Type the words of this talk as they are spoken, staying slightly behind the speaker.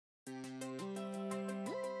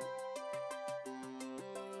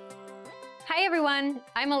Hi everyone,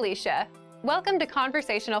 I'm Alicia. Welcome to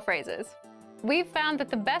Conversational Phrases. We've found that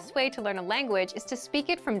the best way to learn a language is to speak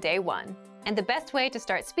it from day one. And the best way to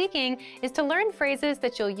start speaking is to learn phrases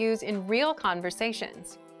that you'll use in real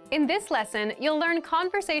conversations. In this lesson, you'll learn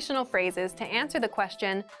conversational phrases to answer the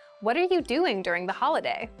question, what are you doing during the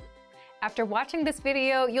holiday? After watching this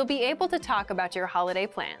video, you'll be able to talk about your holiday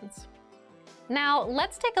plans. Now,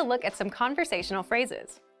 let's take a look at some conversational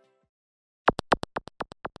phrases.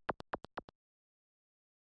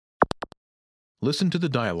 Listen to the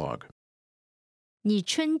dialogue. 你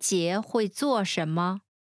春节会做什么？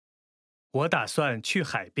我打算去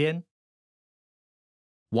海边。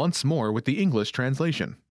 Once more with the English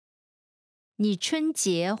translation. 你春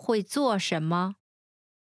节会做什么？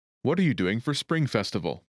 What are you doing for Spring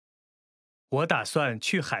Festival? 我打算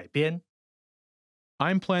去海边。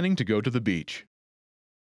 I'm planning to go to the beach.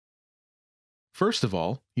 First of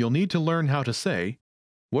all, you'll need to learn how to say,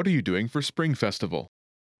 what are you doing for Spring Festival?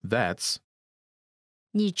 That's,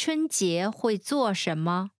 你春节会做什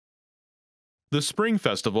么？ the Spring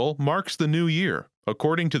Festival marks the new year,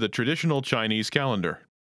 according to the traditional Chinese calendar.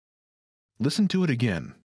 Listen to it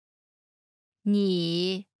again.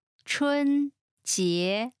 你春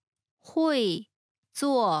节会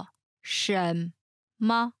做什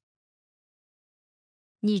么？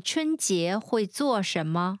你春节会做什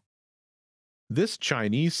么？ This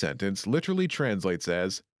Chinese sentence literally translates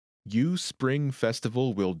as, you Spring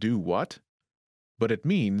Festival will do what? But it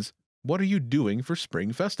means, what are you doing for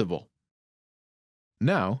Spring Festival?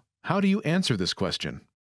 Now, how do you answer this question?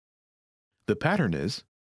 The pattern is,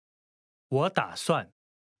 我打算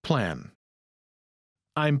plan.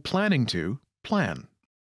 I'm planning to plan.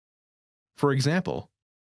 For example,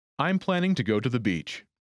 I'm planning to go to the beach.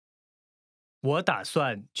 我打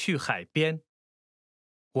算去海边。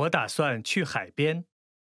我打算去海边。